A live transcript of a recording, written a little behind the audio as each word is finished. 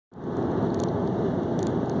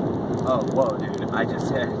Oh, whoa, dude. I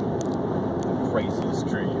just had the craziest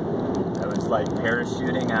dream. I was like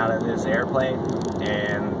parachuting out of this airplane,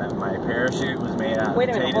 and my parachute was made out of Wait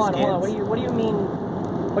a minute, potato hold on. skins. What do you mean?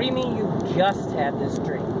 What do you mean you just had this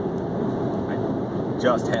dream? I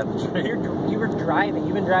just had the dream. You were driving.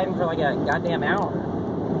 You've been driving for like a goddamn hour.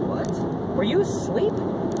 What? Were you asleep?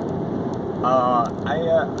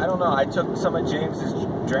 I don't know. I took some of James's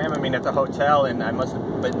Dramamine at the hotel, and I must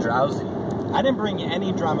have been drowsy. I didn't bring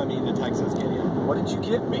any Dramamine to Texas, Gideon. What did you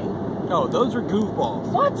give me? No, those are Goof Balls.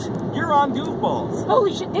 What? You're on Goof Balls.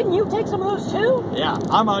 Holy shit, didn't you take some of those too? Yeah,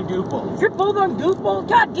 I'm on Goof Balls. You're both on Goof Balls?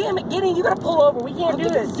 God damn it, Gideon, you gotta pull over. We can't do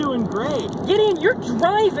this. It's doing great. Gideon, you're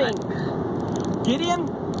driving. Gideon,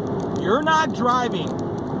 you're not driving.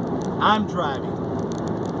 I'm driving.